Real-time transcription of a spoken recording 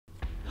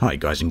Hi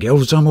guys and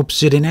girls, I'm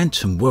Obsidian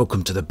Ant and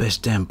welcome to the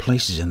best damn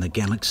places in the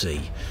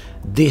galaxy.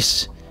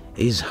 This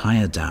is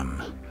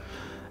Hyadum,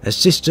 a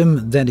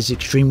system that is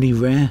extremely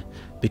rare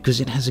because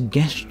it has a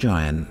gas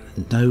giant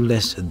no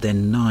less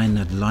than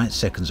 9 light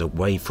seconds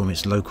away from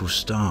its local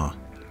star.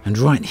 And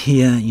right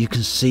here you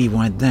can see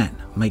why that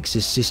makes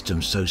this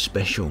system so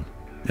special.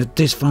 At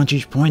this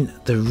vantage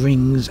point, the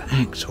rings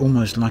act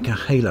almost like a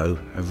halo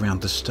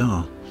around the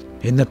star.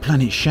 In the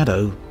planet's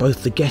shadow,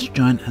 both the gas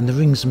giant and the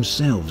rings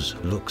themselves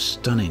look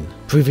stunning,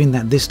 proving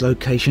that this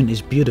location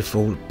is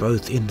beautiful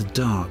both in the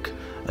dark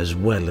as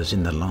well as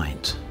in the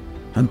light.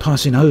 And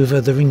passing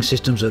over the ring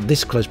systems at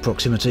this close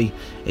proximity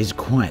is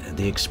quite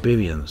the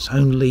experience,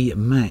 only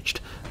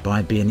matched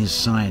by being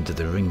inside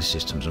the ring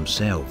systems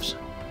themselves.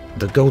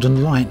 The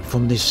golden light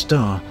from this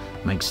star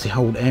makes the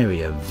whole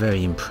area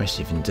very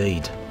impressive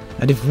indeed.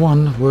 And if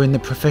one were in the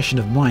profession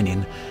of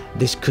mining,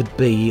 this could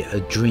be a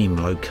dream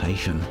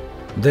location.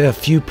 There are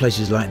few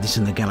places like this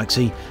in the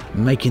galaxy,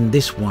 making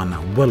this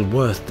one well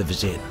worth the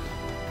visit.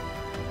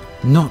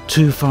 Not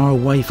too far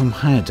away from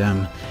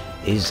Hyadum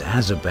is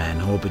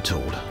Azeban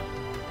Orbital.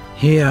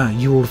 Here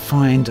you will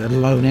find a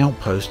lone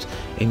outpost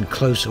in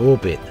close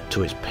orbit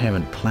to its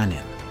parent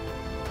planet.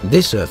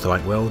 This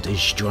Earth-like world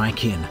is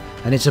striking,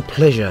 and it's a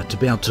pleasure to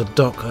be able to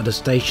dock at a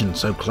station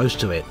so close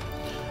to it.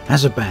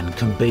 Azeban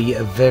can be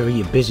a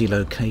very busy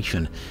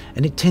location,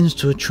 and it tends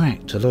to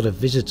attract a lot of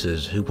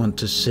visitors who want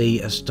to see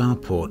a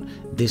starport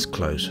this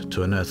close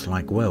to an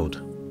Earth-like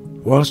world.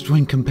 Whilst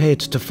when compared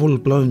to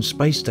full-blown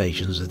space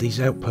stations, these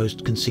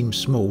outposts can seem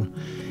small,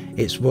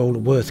 it's well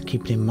worth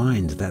keeping in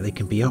mind that they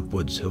can be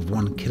upwards of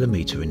 1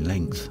 kilometre in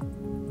length.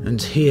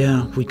 And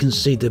here we can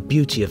see the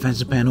beauty of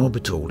Azeban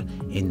Orbital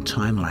in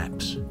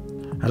time-lapse,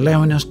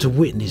 allowing us to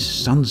witness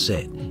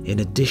sunset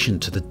in addition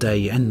to the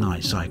day and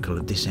night cycle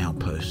of this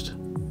outpost.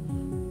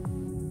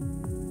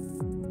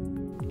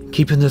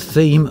 Keeping the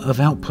theme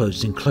of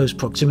outposts in close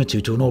proximity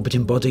to an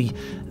orbiting body,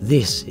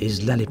 this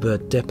is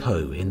Lalibird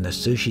Depot in the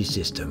Sushi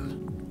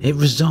system. It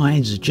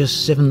resides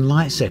just 7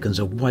 light seconds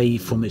away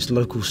from its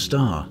local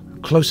star,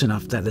 close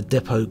enough that the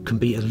depot can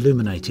be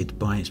illuminated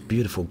by its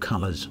beautiful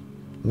colours.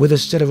 With a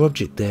stellar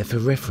object there for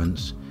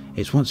reference,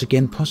 it's once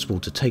again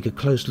possible to take a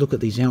close look at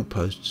these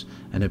outposts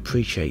and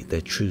appreciate their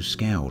true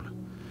scale.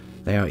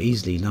 They are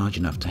easily large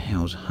enough to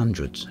house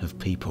hundreds of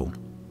people.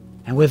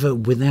 However,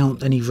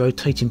 without any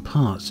rotating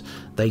parts,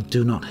 they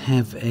do not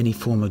have any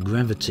form of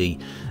gravity,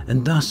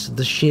 and thus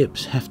the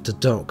ships have to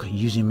dock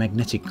using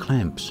magnetic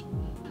clamps.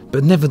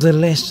 But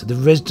nevertheless, the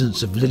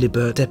residents of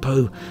Lalibird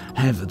Depot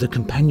have the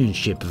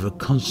companionship of a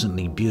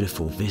constantly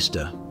beautiful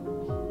vista.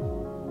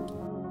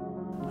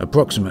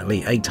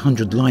 Approximately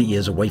 800 light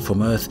years away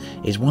from Earth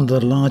is one of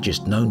the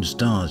largest known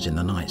stars in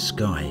the night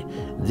sky.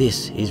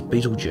 This is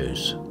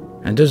Betelgeuse.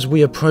 And as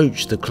we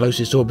approach the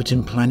closest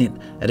orbiting planet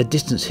at a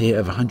distance here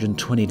of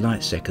 120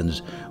 light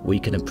seconds, we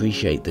can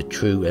appreciate the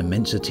true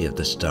immensity of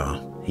the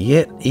star.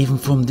 Yet, even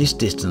from this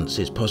distance,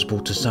 it's possible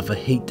to suffer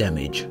heat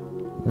damage.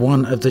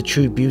 One of the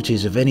true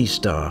beauties of any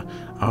star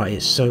are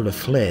its solar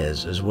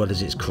flares as well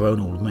as its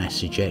coronal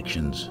mass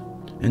ejections.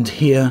 And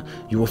here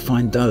you will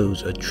find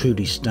those are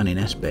truly stunning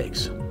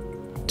aspects.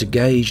 To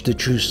gauge the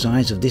true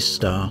size of this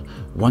star,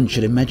 one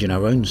should imagine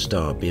our own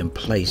star being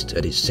placed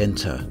at its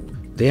centre.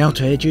 The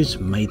outer edges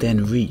may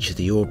then reach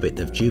the orbit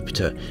of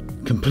Jupiter,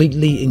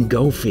 completely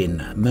engulfing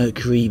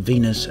Mercury,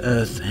 Venus,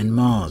 Earth and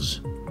Mars.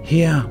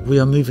 Here we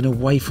are moving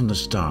away from the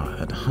star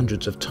at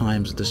hundreds of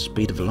times the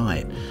speed of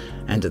light,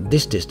 and at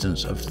this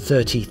distance of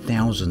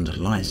 30,000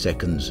 light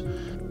seconds,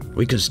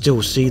 we can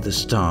still see the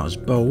star as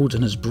bold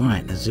and as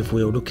bright as if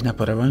we were looking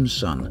up at our own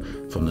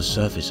sun from the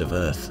surface of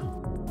Earth.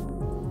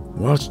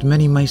 Whilst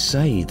many may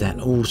say that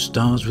all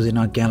stars within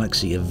our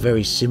galaxy are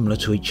very similar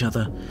to each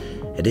other,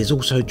 it is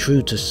also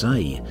true to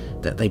say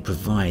that they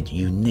provide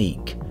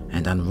unique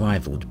and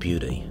unrivaled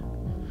beauty.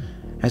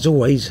 As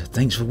always,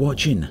 thanks for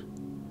watching,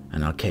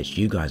 and I'll catch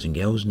you guys and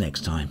girls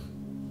next time.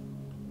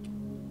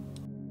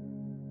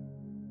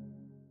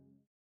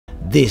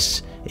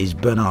 This is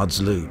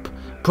Barnard's Loop,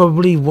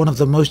 probably one of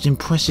the most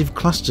impressive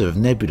cluster of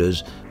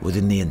nebulas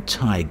within the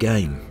entire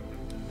game.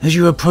 As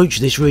you approach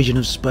this region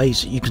of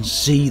space, you can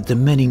see the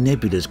many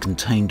nebulas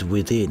contained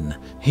within.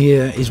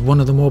 Here is one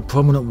of the more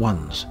prominent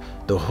ones,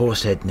 the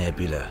Horsehead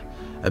Nebula,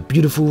 a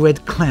beautiful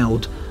red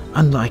cloud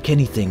unlike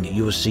anything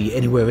you will see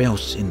anywhere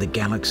else in the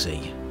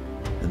galaxy.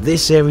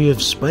 This area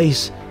of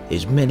space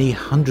is many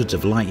hundreds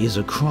of light years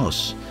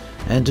across,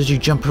 and as you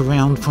jump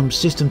around from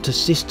system to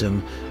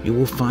system, you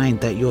will find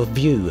that your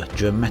view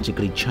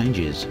dramatically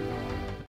changes.